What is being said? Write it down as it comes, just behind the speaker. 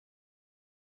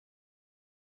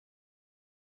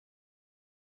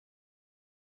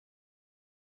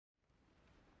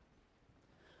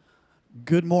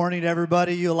Good morning,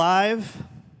 everybody. You alive?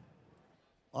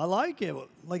 I like it.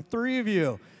 Like three of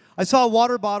you. I saw a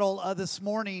water bottle this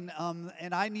morning,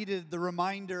 and I needed the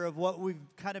reminder of what we've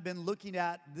kind of been looking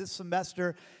at this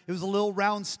semester. It was a little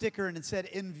round sticker, and it said,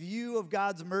 "In view of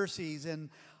God's mercies," and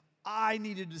I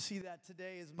needed to see that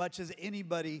today as much as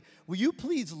anybody. Will you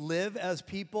please live as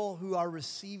people who are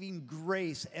receiving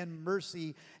grace and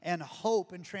mercy and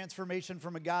hope and transformation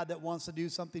from a God that wants to do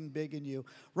something big in you?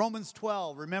 Romans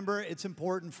 12, remember, it's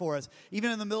important for us. Even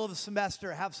in the middle of a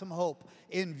semester, have some hope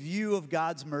in view of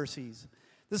God's mercies.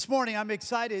 This morning, I'm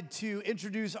excited to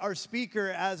introduce our speaker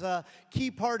as a key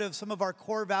part of some of our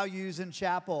core values in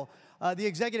chapel. The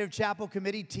Executive Chapel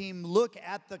Committee team look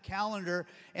at the calendar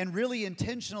and really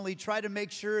intentionally try to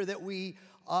make sure that we,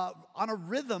 on a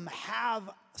rhythm, have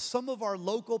some of our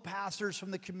local pastors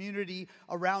from the community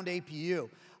around APU.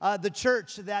 The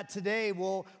church that today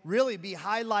will really be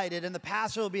highlighted and the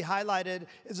pastor will be highlighted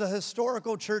is a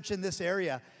historical church in this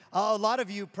area. A lot of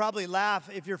you probably laugh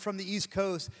if you're from the East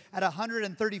Coast at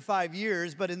 135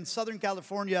 years, but in Southern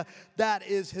California, that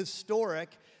is historic.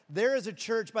 There is a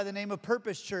church by the name of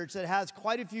Purpose Church that has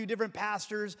quite a few different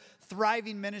pastors,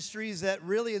 thriving ministries that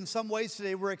really in some ways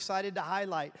today we're excited to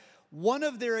highlight. One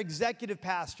of their executive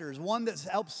pastors, one that's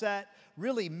helped set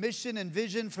really mission and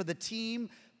vision for the team,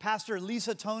 Pastor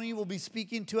Lisa Toney will be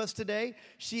speaking to us today.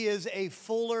 She is a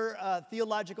Fuller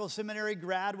Theological Seminary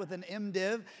grad with an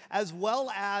M.Div, as well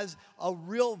as a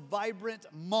real vibrant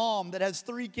mom that has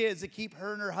 3 kids that keep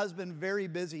her and her husband very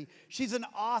busy. She's an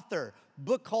author,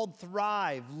 book called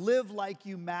Thrive, Live Like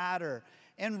You Matter.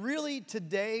 And really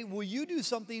today, will you do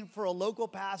something for a local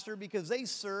pastor because they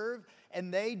serve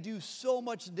and they do so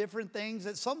much different things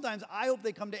that sometimes I hope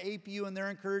they come to APU and they're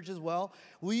encouraged as well.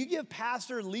 Will you give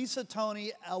Pastor Lisa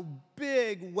Toney a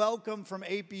big welcome from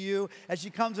APU as she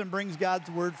comes and brings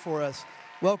God's word for us?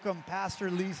 Welcome,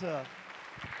 Pastor Lisa.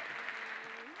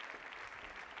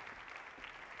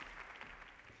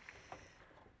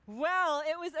 Well,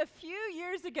 it was a few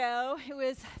years ago. It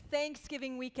was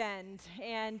Thanksgiving weekend,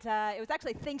 and it was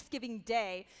actually Thanksgiving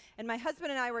Day, and my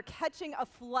husband and I were catching a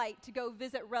flight to go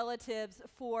visit relatives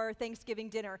for Thanksgiving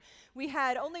dinner. We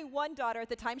had only one daughter at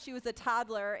the time. She was a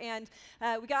toddler, and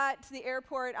we got to the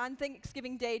airport on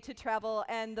Thanksgiving Day to travel,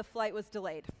 and the flight was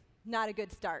delayed. Not a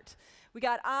good start. We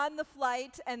got on the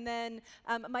flight, and then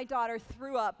my daughter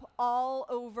threw up all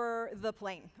over the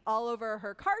plane, all over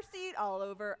her car seat, all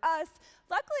over us.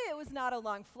 Luckily, it was not a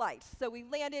long flight. So we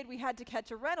landed. We had to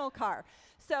catch a rental car.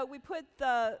 So we put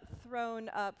the thrown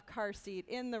up car seat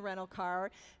in the rental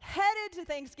car, headed to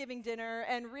Thanksgiving dinner,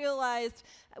 and realized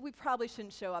we probably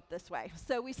shouldn't show up this way.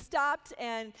 So we stopped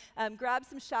and grabbed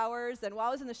some showers. And while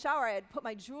I was in the shower, I had put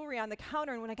my jewelry on the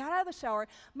counter. And when I got out of the shower,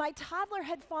 my toddler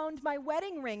had found my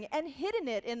wedding ring and hidden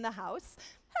it in the house.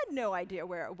 Had no idea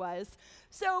where it was.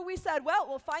 So we said, well,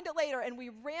 we'll find it later. And we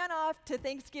ran off to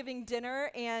Thanksgiving dinner,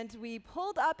 and we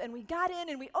pulled up, and we got in,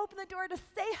 and we opened the door to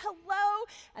say hello,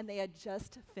 and they had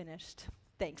just finished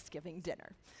Thanksgiving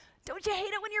dinner. Don't you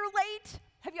hate it when you're late?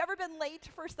 Have you ever been late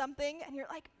for something, and you're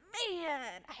like,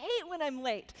 man, I hate when I'm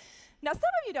late. Now, some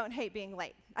of you don't hate being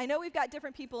late. I know we've got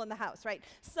different people in the house, right?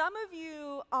 Some of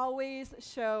you always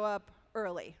show up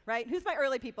early, right? Who's my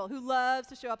early people? Who loves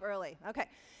to show up early? Okay.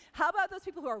 How about those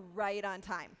people who are right on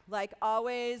time? Like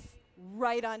always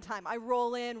right on time. I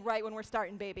roll in right when we're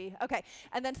starting, baby. Okay.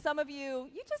 And then some of you,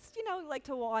 just, like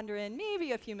to wander in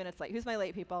maybe a few minutes late. Who's my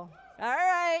late people? All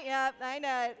right. Yep, I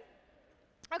know it.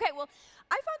 Okay, well,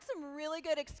 I found some really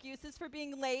good excuses for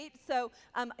being late, so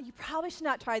you probably should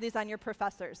not try these on your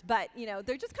professors, but,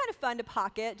 they're just kind of fun to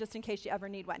pocket just in case you ever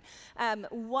need one.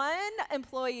 One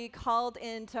employee called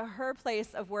into her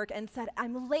place of work and said,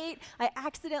 I'm late. I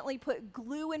accidentally put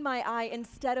glue in my eye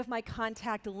instead of my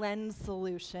contact lens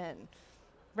solution.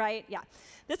 Right? Yeah.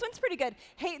 This one's pretty good.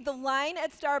 Hey, the line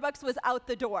at Starbucks was out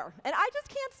the door, and I just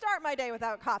can't start my day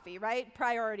without coffee, right?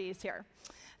 Priorities here.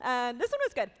 This one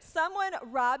was good. Someone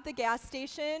robbed the gas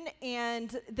station,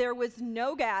 and there was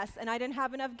no gas, and I didn't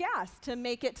have enough gas to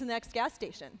make it to the next gas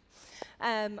station.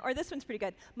 Or this one's pretty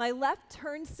good. My left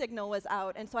turn signal was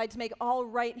out, and so I had to make all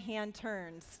right-hand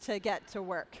turns to get to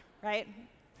work, right?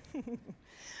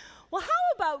 Well,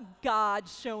 how about God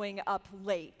showing up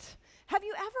late? Have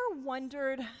you ever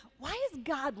wondered, why is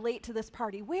God late to this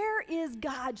party? Where is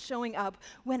God showing up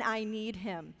when I need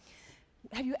him?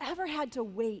 Have you ever had to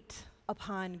wait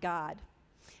upon God?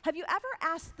 Have you ever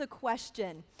asked the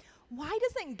question, why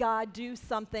doesn't God do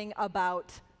something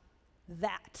about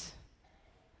that?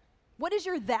 What is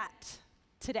your that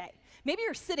today? Maybe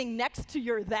you're sitting next to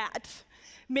your that.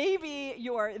 Maybe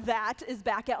your that is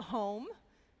back at home.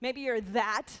 Maybe your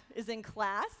that is in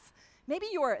class. Maybe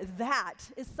your that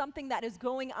is something that is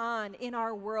going on in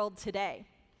our world today.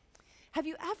 Have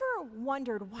you ever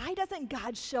wondered, why doesn't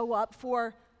God show up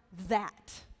for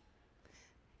that?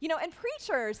 You know, and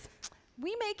preachers,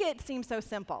 we make it seem so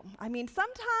simple. I mean,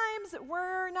 sometimes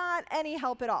we're not any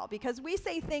help at all because we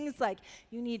say things like,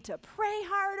 you need to pray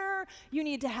harder, you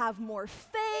need to have more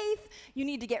faith, you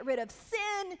need to get rid of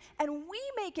sin, and we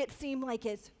make it seem like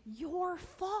it's your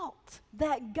fault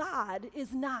that God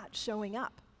is not showing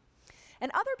up.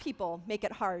 And other people make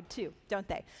it hard too, don't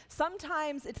they?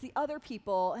 Sometimes it's the other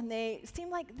people and they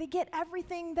seem like they get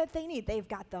everything that they need. They've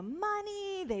got the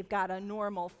money, they've got a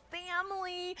normal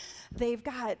family, they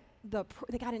got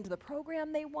into the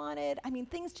program they wanted. I mean,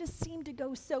 things just seem to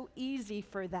go so easy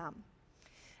for them.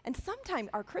 And sometimes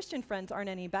our Christian friends aren't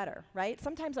any better, right?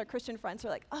 Sometimes our Christian friends are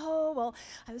like, oh, well,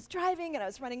 I was driving and I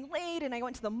was running late and I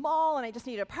went to the mall and I just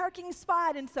needed a parking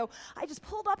spot. And so I just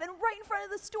pulled up and right in front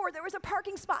of the store, there was a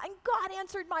parking spot and God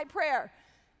answered my prayer.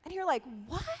 And you're like,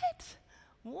 what?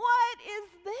 What is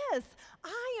this?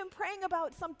 I am praying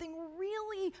about something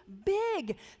really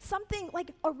big, something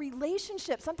like a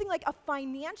relationship, something like a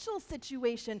financial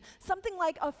situation, something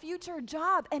like a future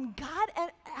job, and God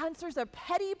answers a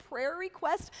petty prayer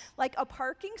request like a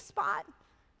parking spot?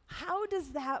 How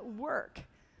does that work?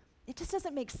 It just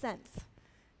doesn't make sense.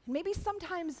 And maybe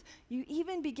sometimes you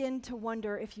even begin to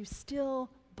wonder if you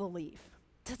still believe.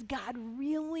 Does God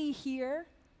really hear?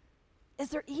 Is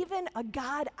there even a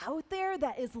God out there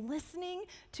that is listening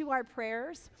to our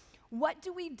prayers? What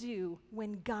do we do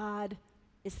when God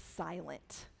is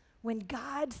silent? When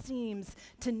God seems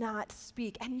to not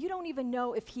speak and you don't even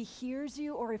know if he hears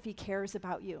you or if he cares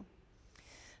about you?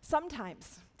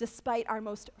 Sometimes, despite our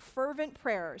most fervent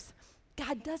prayers,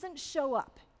 God doesn't show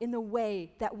up in the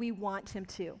way that we want him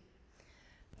to.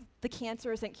 The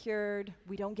cancer isn't cured,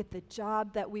 we don't get the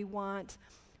job that we want,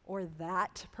 or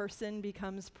that person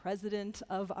becomes president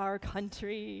of our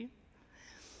country.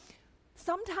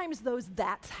 Sometimes those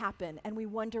that's happen and we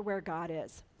wonder where God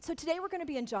is. So today we're going to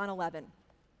be in John 11.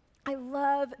 I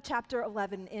love chapter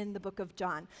 11 in the book of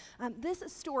John. This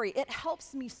story, it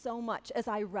helps me so much as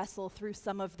I wrestle through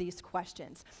some of these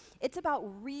questions. It's about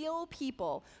real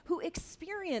people who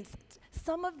experienced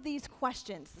some of these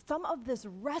questions, some of this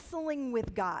wrestling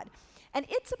with God. And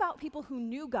it's about people who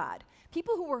knew God,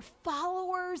 people who were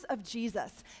followers of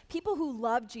Jesus, people who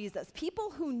loved Jesus,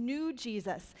 people who knew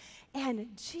Jesus, and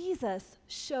Jesus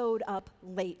showed up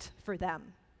late for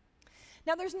them.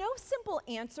 Now, there's no simple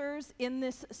answers in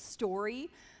this story,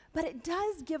 but it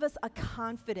does give us a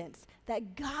confidence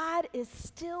that God is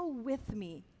still with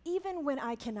me, even when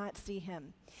I cannot see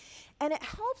him. And it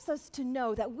helps us to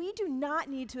know that we do not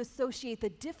need to associate the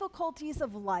difficulties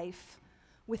of life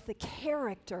with the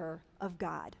character of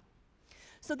God.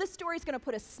 So this story is going to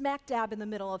put us smack dab in the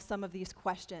middle of some of these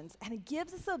questions, and it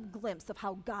gives us a glimpse of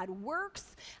how God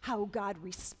works, how God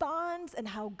responds, and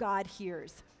how God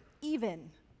hears, even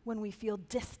when we feel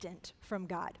distant from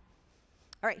God.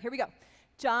 All right, here we go.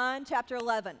 John chapter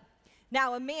 11.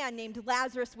 Now a man named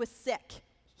Lazarus was sick.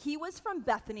 He was from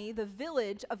Bethany, the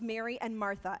village of Mary and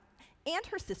Martha, and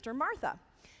her sister Martha.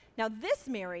 Now this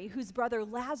Mary, whose brother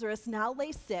Lazarus now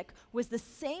lay sick, was the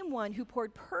same one who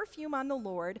poured perfume on the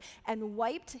Lord and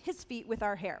wiped his feet with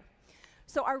our hair.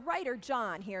 So our writer,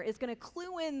 John, here is going to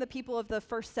clue in the people of the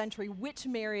first century which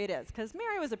Mary it is, because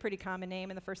Mary was a pretty common name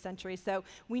in the first century, so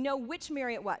we know which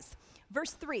Mary it was.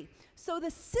 Verse 3, so the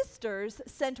sisters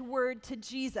sent word to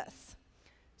Jesus.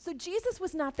 So Jesus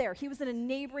was not there. He was in a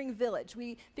neighboring village.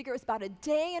 We figure it was about a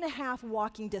day and a half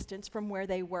walking distance from where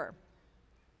they were.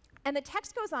 And the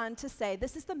text goes on to say,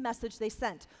 this is the message they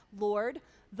sent. Lord,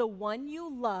 the one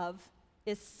you love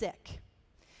is sick.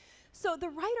 So the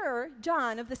writer,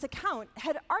 John, of this account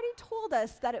had already told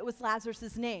us that it was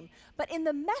Lazarus' name. But in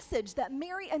the message that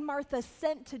Mary and Martha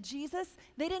sent to Jesus,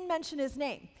 they didn't mention his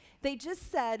name. They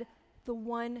just said, the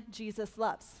one Jesus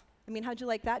loves. I mean, how'd you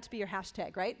like that to be your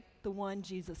hashtag, right? The one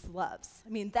Jesus loves.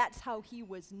 I mean, that's how he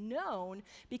was known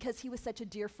because he was such a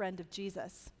dear friend of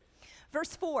Jesus.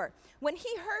 Verse 4, when he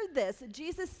heard this,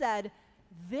 Jesus said,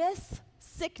 this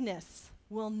sickness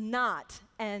will not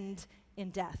end in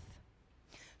death.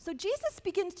 So Jesus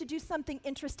begins to do something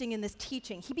interesting in this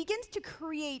teaching. He begins to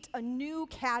create a new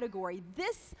category,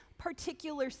 this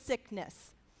particular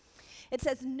sickness. It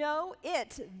says, no,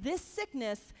 this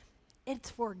sickness, it's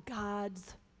for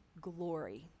God's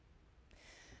glory.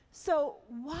 So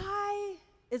why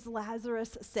is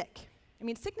Lazarus sick? I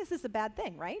mean, sickness is a bad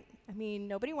thing, right? I mean,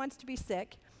 nobody wants to be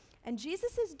sick. And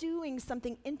Jesus is doing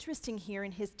something interesting here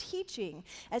in his teaching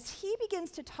as he begins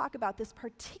to talk about this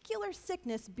particular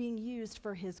sickness being used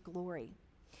for his glory.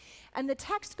 And the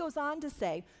text goes on to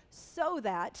say, so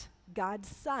that God's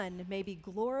Son may be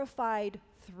glorified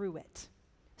through it,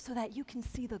 so that you can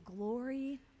see the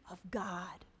glory of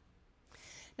God.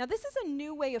 Now, this is a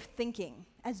new way of thinking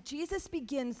as Jesus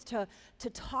begins to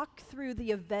talk through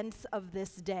the events of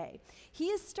this day. He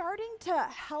is starting to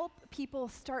help people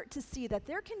start to see that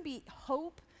there can be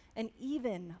hope and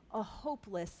even a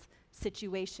hopeless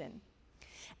situation.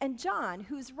 And John,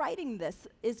 who's writing this,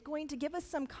 is going to give us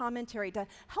some commentary to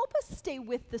help us stay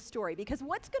with the story, because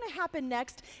what's going to happen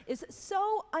next is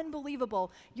so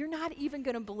unbelievable, you're not even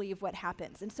going to believe what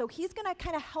happens. And so he's going to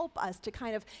kind of help us to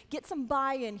kind of get some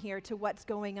buy-in here to what's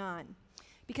going on.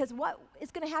 Because what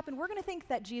is going to happen, we're going to think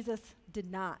that Jesus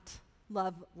did not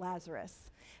love Lazarus,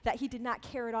 that he did not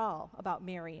care at all about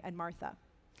Mary and Martha.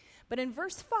 But in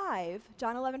verse 5,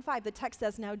 John 11:5, the text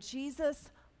says, now Jesus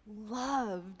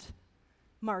loved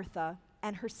Martha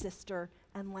and her sister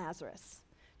and Lazarus.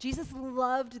 Jesus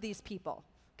loved these people.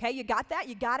 Okay, you got that?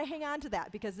 You got to hang on to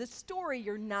that, because this story,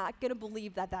 you're not going to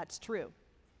believe that that's true.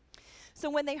 So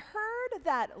when they heard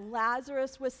that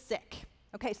Lazarus was sick,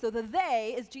 okay, so the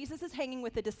they is Jesus is hanging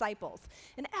with the disciples.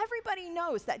 And everybody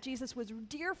knows that Jesus was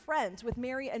dear friends with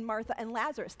Mary and Martha and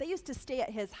Lazarus. They used to stay at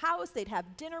his house. They'd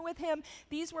have dinner with him.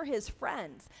 These were his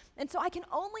friends. And so I can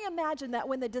only imagine that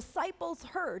when the disciples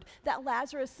heard that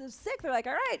Lazarus is sick, they're like,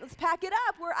 all right, let's pack it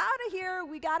up. We're out of here.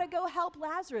 We got to go help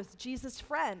Lazarus, Jesus'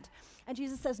 friend. And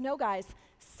Jesus says, no, guys,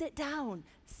 sit down.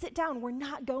 Sit down. We're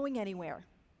not going anywhere.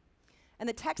 And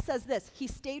the text says this, he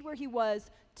stayed where he was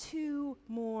 2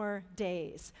 more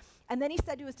days. And then he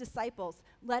said to his disciples,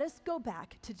 let us go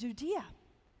back to Judea.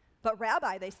 But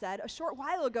Rabbi, they said, a short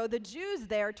while ago, the Jews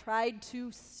there tried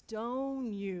to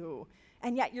stone you,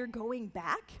 and yet you're going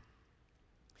back?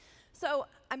 So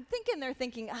I'm thinking they're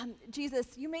thinking,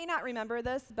 Jesus, you may not remember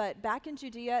this, but back in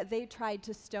Judea, they tried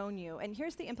to stone you. And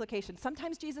here's the implication.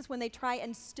 Sometimes, Jesus, when they try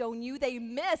and stone you, they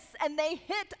miss and they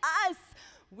hit us.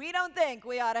 We don't think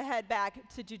we ought to head back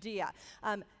to Judea.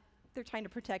 They're trying to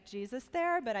protect Jesus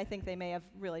there, but I think they may have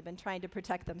really been trying to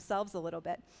protect themselves a little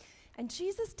bit. And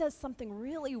Jesus does something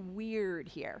really weird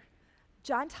here.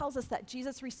 John tells us that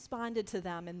Jesus responded to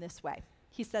them in this way.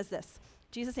 He says this,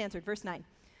 Jesus answered, verse 9,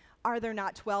 are there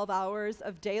not 12 hours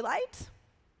of daylight?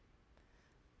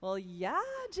 Well, yeah,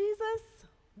 Jesus.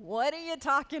 What are you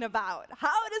talking about?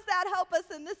 How does that help us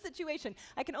in this situation?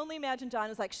 I can only imagine John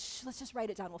was like, shh, let's just write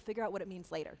it down. We'll figure out what it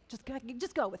means later. Just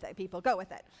go with it, people. Go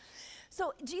with it.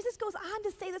 So Jesus goes on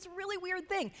to say this really weird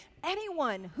thing.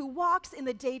 Anyone who walks in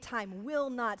the daytime will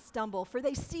not stumble, for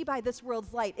they see by this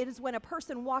world's light. It is when a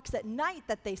person walks at night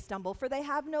that they stumble, for they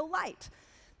have no light.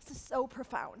 This is so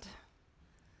profound.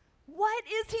 What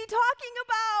is he talking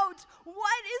about?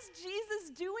 What is Jesus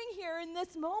doing here in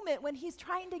this moment when he's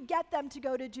trying to get them to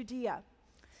go to Judea?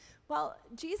 Well,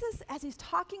 Jesus, as he's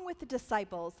talking with the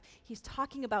disciples, he's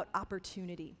talking about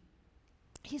opportunity.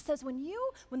 He says,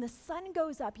 when the sun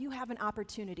goes up, you have an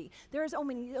opportunity. There is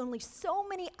only so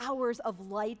many hours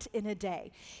of light in a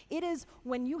day. It is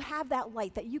when you have that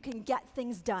light that you can get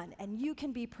things done and you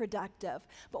can be productive.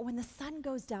 But when the sun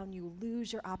goes down, you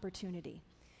lose your opportunity.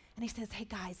 And he says, hey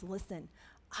guys, listen,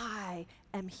 I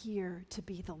am here to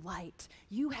be the light.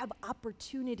 You have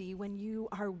opportunity when you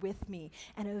are with me.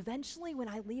 And eventually when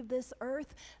I leave this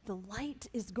earth, the light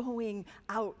is going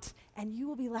out and you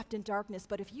will be left in darkness.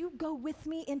 But if you go with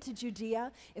me into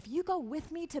Judea, if you go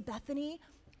with me to Bethany,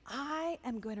 I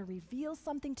am going to reveal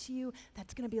something to you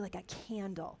that's going to be like a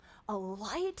candle, a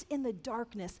light in the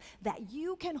darkness that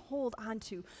you can hold on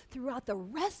to throughout the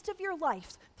rest of your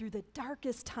life, through the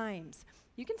darkest times.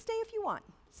 You can stay if you want.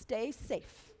 Stay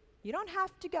safe. You don't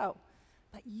have to go.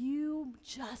 But you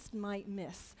just might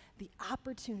miss the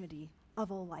opportunity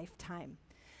of a lifetime.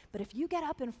 But if you get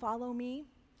up and follow me,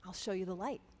 I'll show you the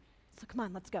light. So come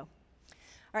on, let's go. All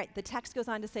right, the text goes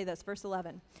on to say this, verse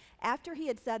 11. After he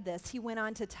had said this, he went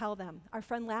on to tell them, our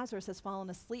friend Lazarus has fallen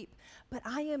asleep, but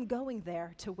I am going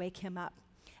there to wake him up.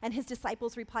 And his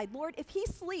disciples replied, Lord, if he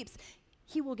sleeps,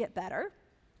 he will get better.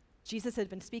 Jesus had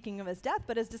been speaking of his death,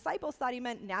 but his disciples thought he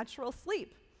meant natural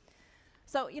sleep.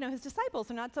 So, his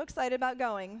disciples are not so excited about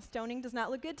going. Stoning does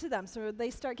not look good to them, so they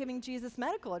start giving Jesus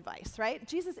medical advice, right?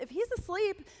 Jesus, if he's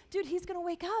asleep, dude, he's going to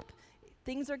wake up.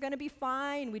 Things are going to be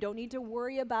fine. We don't need to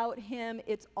worry about him.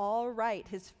 It's all right.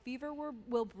 His fever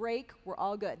will break. We're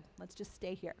all good. Let's just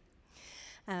stay here.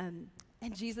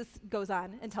 And Jesus goes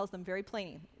on and tells them very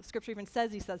plainly. Scripture even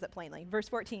says he says it plainly. Verse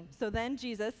 14. So then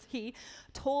Jesus, he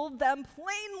told them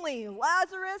plainly,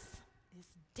 Lazarus is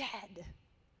dead.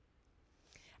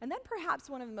 And then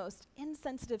perhaps one of the most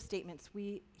insensitive statements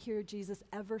we hear Jesus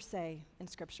ever say in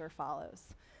Scripture follows.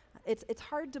 It's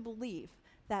hard to believe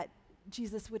that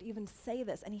Jesus would even say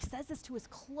this, and he says this to his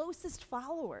closest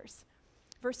followers.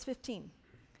 Verse 15,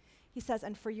 he says,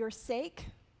 "And for your sake,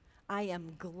 I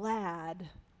am glad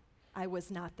I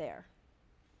was not there."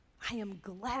 I am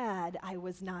glad I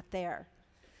was not there.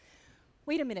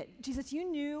 Wait a minute, Jesus, you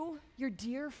knew your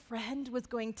dear friend was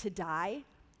going to die,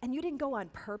 and you didn't go on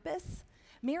purpose?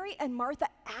 Mary and Martha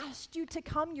asked you to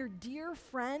come, your dear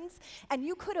friends, and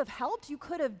you could have helped, you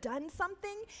could have done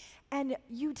something, and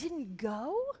you didn't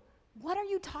go? What are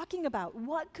you talking about?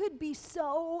 What could be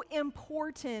so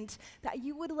important that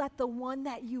you would let the one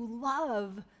that you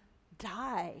love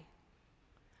die?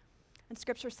 And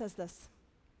Scripture says this,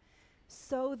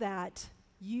 "So that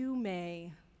you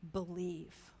may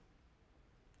believe."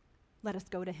 Let us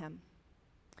go to him.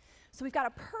 So we've got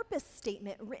a purpose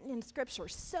statement written in Scripture,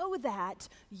 so that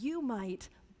you might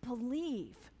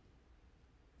believe.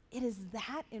 It is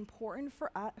that important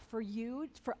for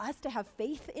us to have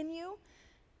faith in you.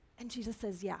 And Jesus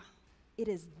says, yeah, it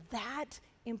is that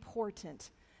important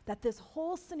that this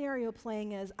whole scenario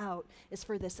playing out is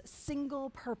for this single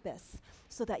purpose,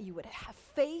 so that you would have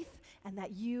faith and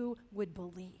that you would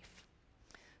believe.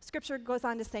 Scripture goes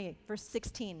on to say, verse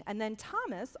 16, "And then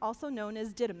Thomas, also known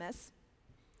as Didymus."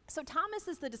 So Thomas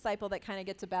is the disciple that kind of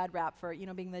gets a bad rap for,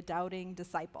 being the doubting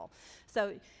disciple.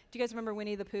 So do you guys remember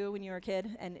Winnie the Pooh when you were a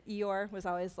kid? And Eeyore was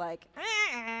always like,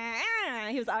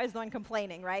 he was always the one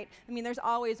complaining, right? I mean, there's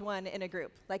always one in a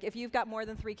group. Like if you've got more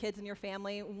than 3 kids in your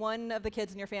family, one of the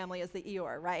kids in your family is the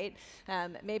Eeyore, right?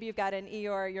 Maybe you've got an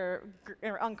Eeyore,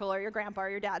 your uncle or your grandpa or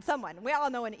your dad, someone. We all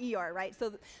know an Eeyore, right?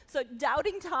 So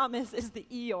doubting Thomas is the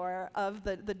Eeyore of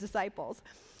the disciples.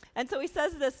 And so he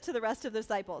says this to the rest of the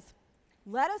disciples,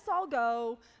 "Let us all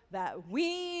go that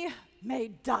we may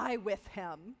die with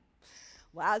him.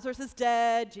 Lazarus is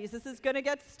dead. Jesus is going to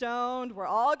get stoned. We're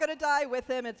all going to die with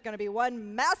him. It's going to be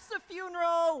one massive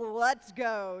funeral. Let's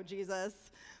go, Jesus."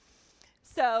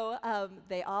 So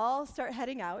they all start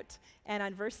heading out. And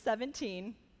on verse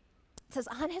 17, it says,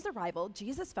 "On his arrival,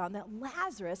 Jesus found that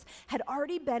Lazarus had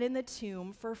already been in the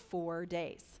tomb for 4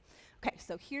 days." Okay,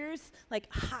 so here's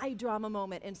like high drama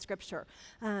moment in Scripture.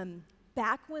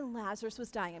 Back when Lazarus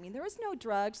was dying, there was no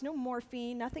drugs, no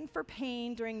morphine, nothing for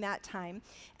pain during that time.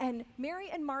 And Mary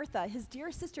and Martha, his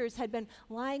dear sisters, had been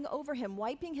lying over him,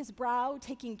 wiping his brow,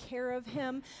 taking care of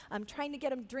him, trying to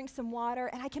get him to drink some water.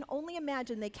 And I can only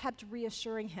imagine they kept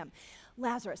reassuring him,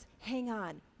 "Lazarus, hang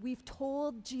on. We've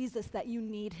told Jesus that you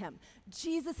need him.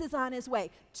 Jesus is on his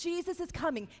way. Jesus is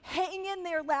coming. Hang in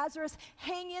there, Lazarus.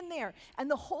 Hang in there."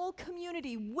 And the whole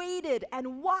community waited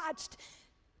and watched,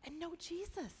 and no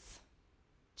Jesus.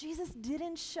 Jesus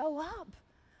didn't show up.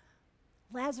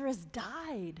 Lazarus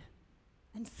died,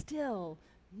 and still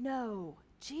no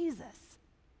Jesus.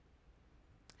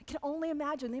 I can only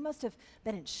imagine they must have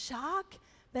been in shock,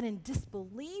 been in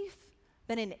disbelief,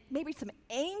 been in maybe some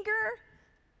anger.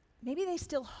 Maybe they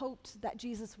still hoped that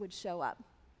Jesus would show up.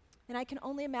 And I can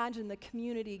only imagine the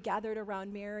community gathered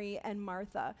around Mary and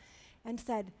Martha and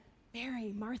said,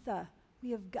 "Mary, Martha, we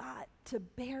have got to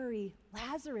bury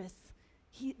Lazarus.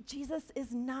 Jesus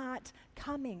is not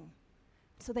coming."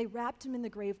 So they wrapped him in the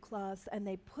grave cloths and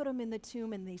they put him in the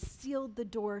tomb and they sealed the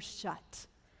door shut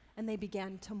and they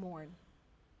began to mourn.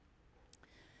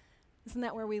 Isn't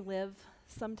that where we live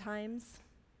sometimes?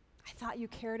 I thought you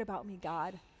cared about me,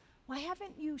 God. Why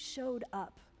haven't you showed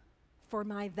up for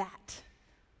my that?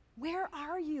 Where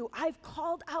are you? I've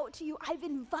called out to you. I've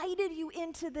invited you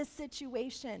into this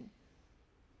situation.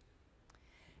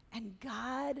 And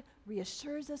God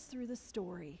reassures us through the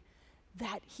story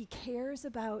that he cares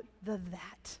about the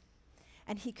that.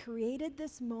 And he created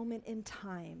this moment in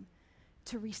time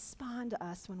to respond to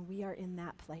us when we are in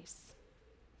that place.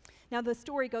 Now, the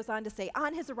story goes on to say,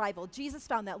 on his arrival, Jesus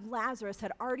found that Lazarus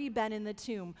had already been in the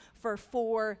tomb for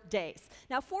 4 days.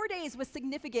 Now, 4 days was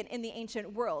significant in the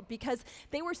ancient world because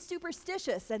they were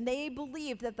superstitious and they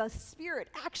believed that the spirit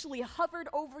actually hovered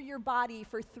over your body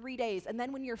for 3 days. And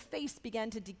then when your face began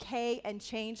to decay and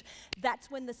change,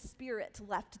 that's when the spirit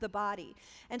left the body.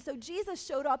 And so Jesus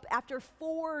showed up after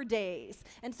 4 days.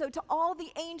 And so to all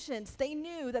the ancients, they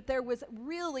knew that there was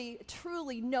really,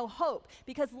 truly no hope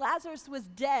because Lazarus was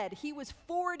dead. He was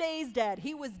 4 days dead.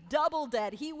 He was double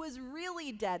dead. He was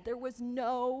really dead. There was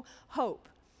no hope.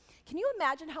 Can you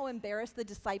imagine how embarrassed the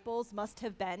disciples must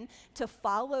have been to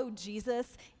follow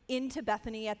Jesus into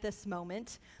Bethany at this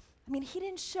moment? He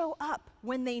didn't show up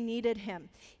when they needed him.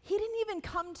 He didn't even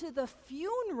come to the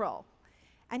funeral.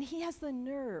 And he has the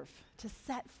nerve to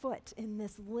set foot in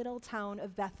this little town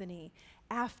of Bethany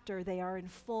after they are in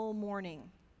full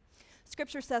mourning.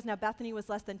 Scripture says, now Bethany was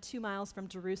less than 2 miles from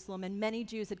Jerusalem, and many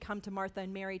Jews had come to Martha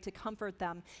and Mary to comfort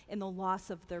them in the loss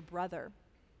of their brother.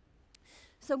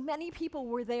 So many people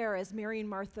were there as Mary and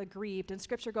Martha grieved, and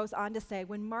Scripture goes on to say,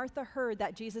 when Martha heard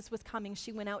that Jesus was coming,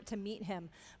 she went out to meet him,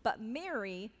 but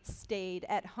Mary stayed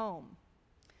at home.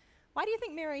 Why do you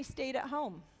think Mary stayed at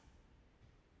home?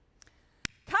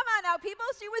 Come on now, people,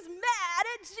 she was mad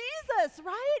at Jesus,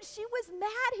 right? She was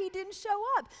mad he didn't show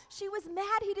up. She was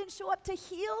mad he didn't show up to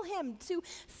heal him, to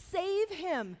save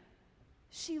him.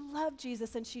 She loved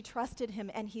Jesus and she trusted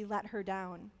him, and he let her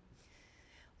down.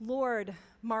 Lord,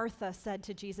 Martha said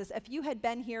to Jesus, if you had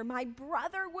been here, my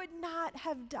brother would not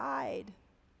have died.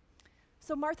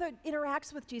 So Martha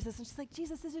interacts with Jesus, and she's like,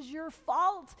 Jesus, this is your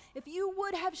fault. If you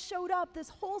would have showed up, this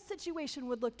whole situation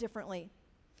would look differently.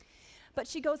 But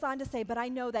she goes on to say, but I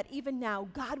know that even now,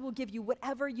 God will give you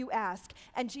whatever you ask.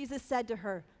 And Jesus said to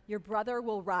her, your brother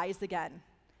will rise again.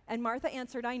 And Martha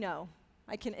answered, I know.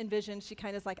 I can envision she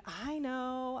kind of is like, I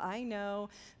know.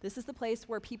 This is the place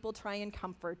where people try and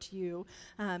comfort you.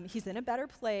 He's in a better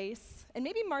place. And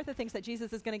maybe Martha thinks that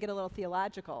Jesus is going to get a little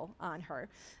theological on her.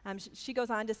 She goes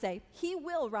on to say, he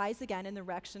will rise again in the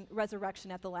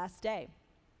resurrection at the last day.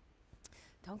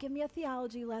 Don't give me a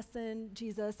theology lesson,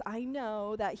 Jesus. I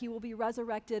know that he will be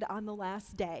resurrected on the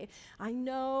last day. I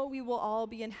know we will all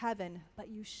be in heaven, but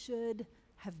you should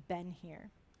have been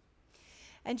here.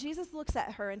 And Jesus looks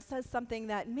at her and says something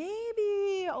that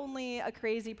maybe only a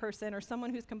crazy person or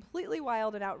someone who's completely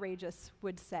wild and outrageous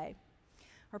would say,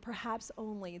 or perhaps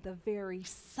only the very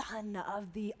Son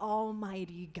of the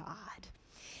Almighty God.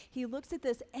 He looks at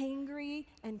this angry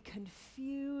and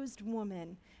confused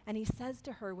woman, and he says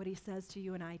to her what he says to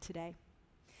you and I today.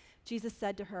 Jesus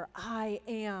said to her, I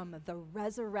am the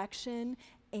resurrection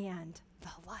and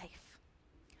the life.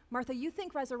 Martha, you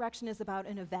think resurrection is about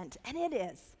an event, and it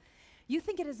is. You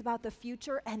think it is about the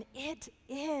future, and it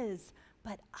is,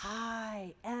 but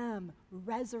I am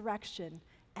resurrection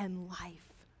and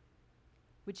life.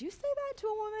 Would you say that to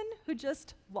a woman who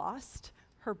just lost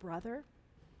her brother?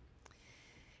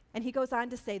 And he goes on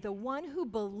to say, the one who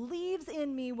believes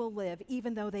in me will live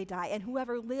even though they die, and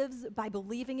whoever lives by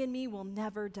believing in me will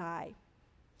never die.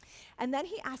 And then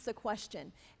he asks a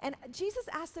question. And Jesus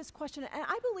asked this question, and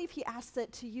I believe he asks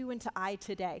it to you and to I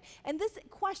today. And this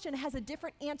question has a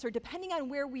different answer depending on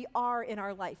where we are in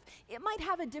our life. It might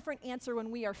have a different answer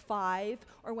when we are 5,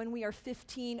 or when we are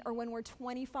 15, or when we're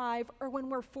 25, or when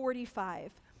we're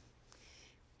 45.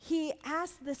 He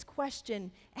asked this question,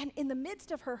 and in the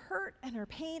midst of her hurt and her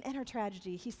pain and her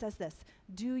tragedy, he says this,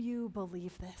 do you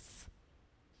believe this?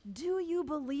 Do you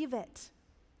believe it?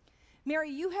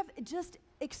 Mary, you have just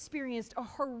experienced a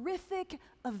horrific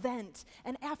event,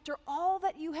 and after all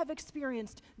that you have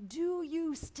experienced, do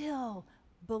you still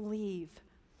believe?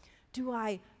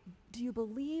 Do you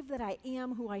believe that I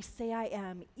am who I say I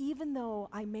am, even though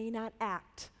I may not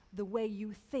act the way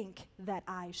you think that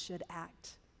I should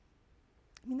act?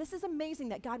 I mean, this is amazing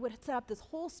that God would set up this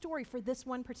whole story for this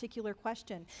one particular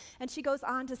question. And she goes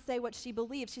on to say what she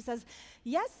believes. She says,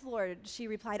 yes, Lord, she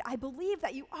replied, I believe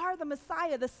that you are the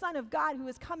Messiah, the Son of God who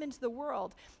has come into the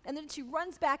world. And then she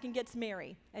runs back and gets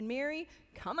Mary. And Mary,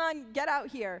 come on, get out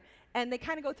here. And they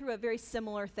kind of go through a very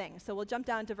similar thing. So we'll jump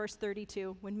down to verse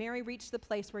 32. When Mary reached the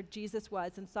place where Jesus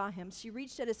was and saw him, she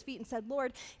reached at his feet and said,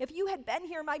 Lord, if you had been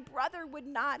here, my brother would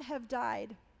not have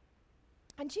died.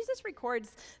 And Jesus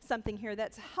records something here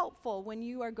that's helpful when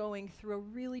you are going through a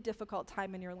really difficult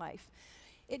time in your life.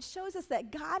 It shows us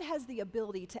that God has the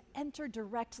ability to enter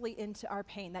directly into our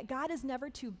pain, that God is never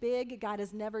too big, God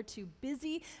is never too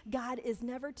busy, God is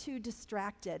never too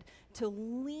distracted to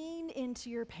lean into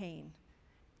your pain.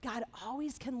 God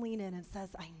always can lean in and says,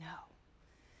 I know.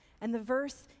 And the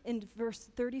verse in verse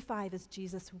 35 is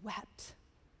Jesus wept.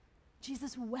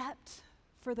 Jesus wept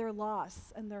for their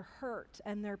loss and their hurt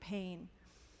and their pain.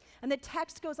 And the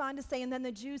text goes on to say, and then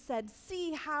the Jews said,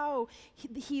 see how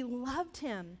he loved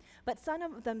him. But some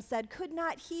of them said, could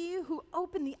not he who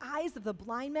opened the eyes of the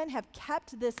blind men have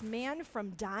kept this man from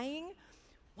dying?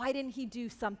 Why didn't he do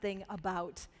something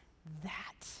about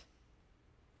that?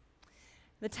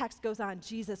 The text goes on,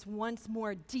 Jesus, once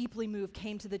more deeply moved,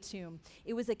 came to the tomb.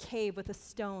 It was a cave with a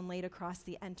stone laid across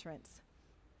the entrance.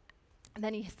 And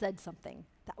then he said something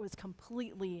that was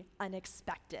completely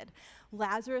unexpected.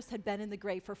 Lazarus had been in the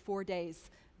grave for 4 days,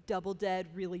 double dead,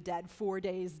 really dead, 4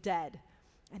 days dead.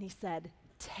 And he said,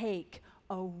 take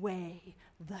away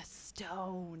the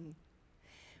stone.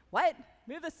 What?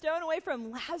 Move the stone away from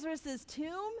Lazarus's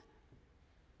tomb?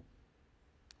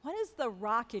 What is the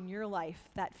rock in your life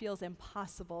that feels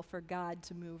impossible for God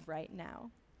to move right now?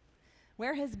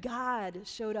 Where has God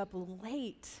showed up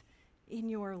late in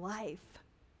your life?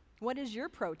 What is your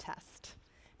protest?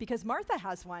 Because Martha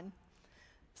has one.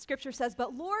 Scripture says,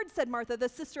 "But Lord," said Martha, the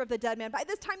sister of the dead man, "by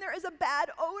this time there is a bad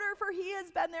odor, for he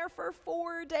has been there for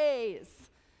 4 days."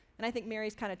 And I think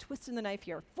Mary's kind of twisting the knife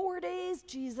here. 4 days,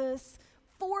 Jesus.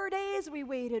 4 days we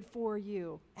waited for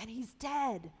you, and he's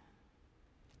dead.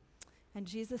 And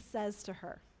Jesus says to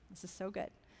her, this is so good.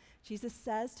 Jesus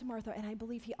says to Martha, and I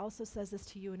believe he also says this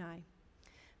to you and I.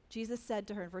 Jesus said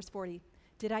to her in verse 40,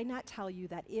 "Did I not tell you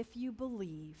that if you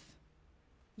believe,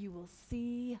 you will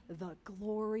see the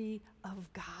glory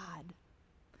of God?"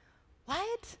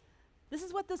 What? This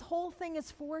is what this whole thing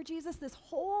is for, Jesus? This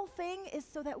whole thing is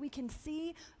so that we can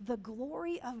see the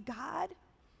glory of God?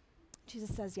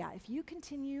 Jesus says, yeah, if you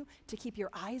continue to keep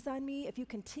your eyes on me, if you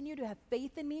continue to have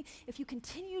faith in me, if you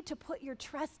continue to put your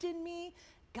trust in me,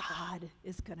 God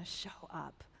is going to show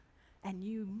up. And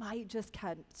you might just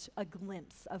catch a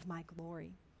glimpse of my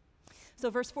glory. So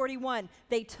verse 41,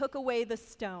 they took away the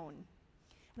stone.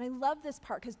 And I love this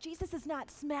part because Jesus is not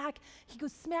he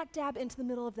goes smack dab into the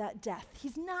middle of that death.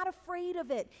 He's not afraid of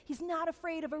it. He's not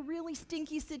afraid of a really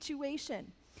stinky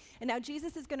situation. And now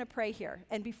Jesus is going to pray here.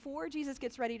 And before Jesus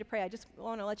gets ready to pray, I just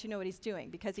want to let you know what he's doing,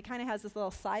 because he kind of has this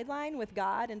little sideline with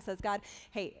God and says, God,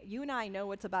 hey, you and I know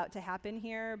what's about to happen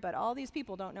here, but all these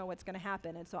people don't know what's going to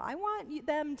happen. And so I want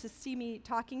them to see me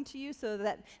talking to you so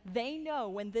that they know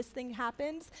when this thing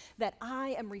happens that I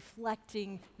am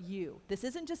reflecting you. This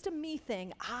isn't just a me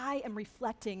thing. I am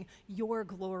reflecting your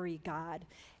glory, God.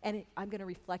 And I'm going to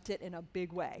reflect it in a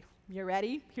big way. You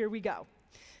ready? Here we go.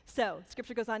 So,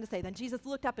 Scripture goes on to say, then Jesus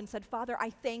looked up and said, Father, I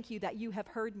thank you that you have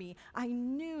heard me. I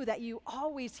knew that you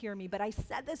always hear me, but I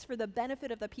said this for the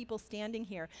benefit of the people standing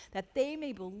here, that they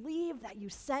may believe that you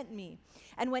sent me.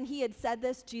 And when he had said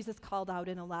this, Jesus called out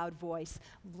in a loud voice,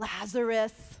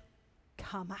 Lazarus,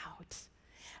 come out.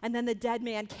 And then the dead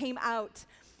man came out,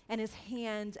 and his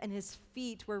hands and his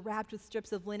feet were wrapped with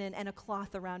strips of linen and a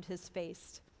cloth around his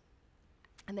face.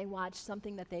 And they watched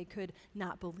something that they could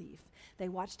not believe. They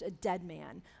watched a dead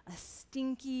man, a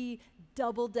stinky,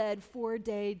 double dead,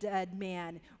 4-day dead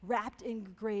man, wrapped in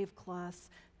grave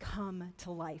cloths, come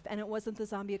to life. And it wasn't the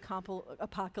zombie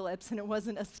apocalypse, and it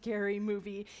wasn't a scary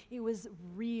movie. It was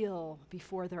real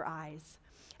before their eyes.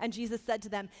 And Jesus said to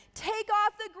them, take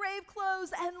off the grave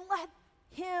clothes and let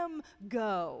him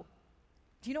go.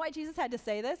 Do you know why Jesus had to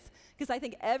say this? Because I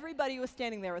think everybody was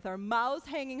standing there with their mouths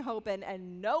hanging open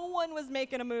and no one was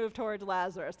making a move towards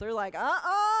Lazarus. They're like,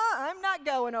 I'm not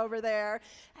going over there.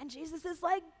 And Jesus is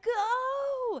like,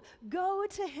 go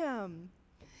to him.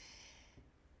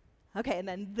 Okay, and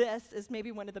then this is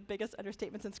maybe one of the biggest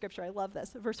understatements in Scripture. I love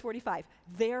this. Verse 45,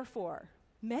 therefore,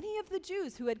 many of the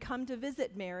Jews who had come to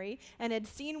visit Mary and had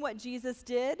seen what Jesus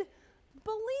did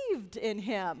believed in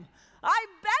him. I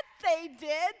bet they did.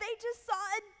 They just saw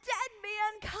a dead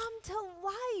man come to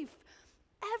life.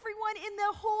 Everyone in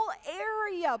the whole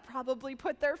area probably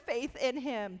put their faith in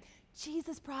him.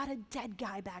 Jesus brought a dead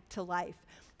guy back to life.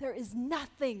 There is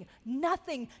nothing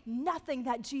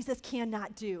that Jesus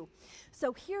cannot do.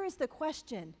 So here is the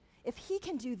question. If he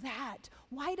can do that,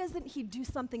 why doesn't he do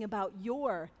something about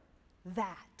your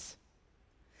that?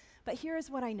 But here is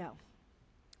what I know.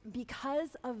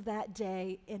 Because of that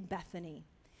day in Bethany,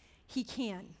 he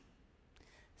can.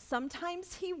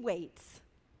 Sometimes he waits,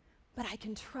 but I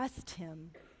can trust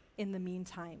him in the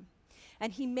meantime.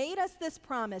 And he made us this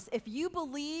promise: if you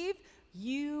believe,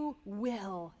 you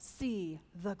will see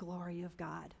the glory of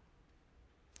God.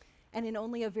 And in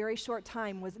only a very short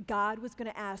time, God was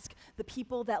going to ask the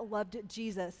people that loved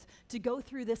Jesus to go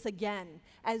through this again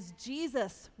as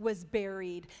Jesus was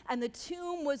buried and the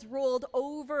tomb was rolled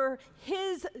over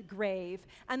his grave.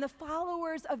 And the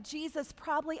followers of Jesus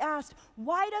probably asked,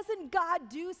 why doesn't God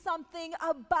do something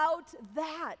about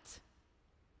that?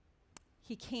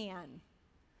 He can.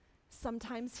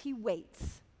 Sometimes he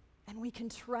waits, and we can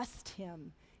trust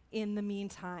him in the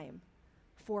meantime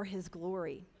for his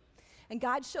glory. And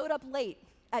God showed up late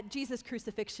at Jesus'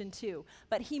 crucifixion too,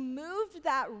 but he moved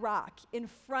that rock in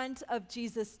front of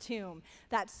Jesus' tomb.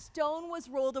 That stone was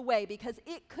rolled away because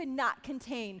it could not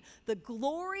contain the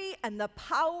glory and the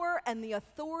power and the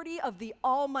authority of the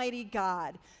Almighty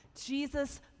God,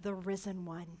 Jesus, the risen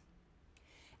one.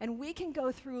 And we can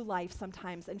go through life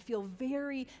sometimes and feel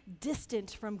very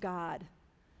distant from God,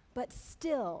 but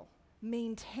still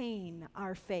maintain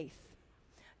our faith.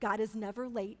 God is never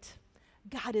late.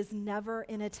 God is never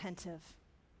inattentive.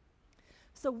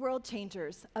 So world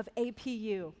changers of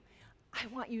APU, I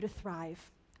want you to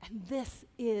thrive. And this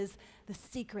is the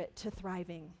secret to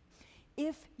thriving.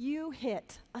 If you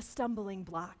hit a stumbling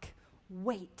block,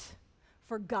 wait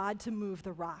for God to move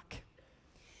the rock.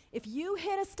 If you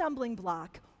hit a stumbling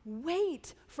block,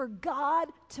 wait for God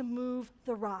to move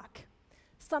the rock.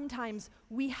 sometimes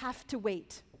we have to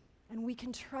wait, and we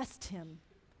can trust him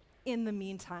in the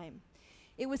meantime.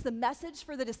 It was the message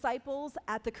for the disciples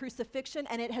at the crucifixion,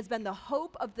 and it has been the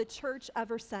hope of the church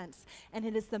ever since, and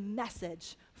it is the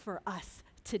message for us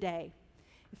today.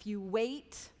 If you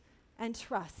wait and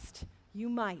trust, you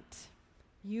might,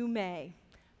 you may,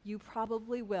 you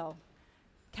probably will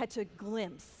catch a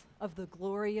glimpse of the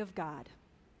glory of God.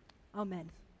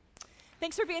 Amen.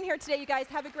 Thanks for being here today, you guys.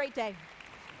 Have a great day.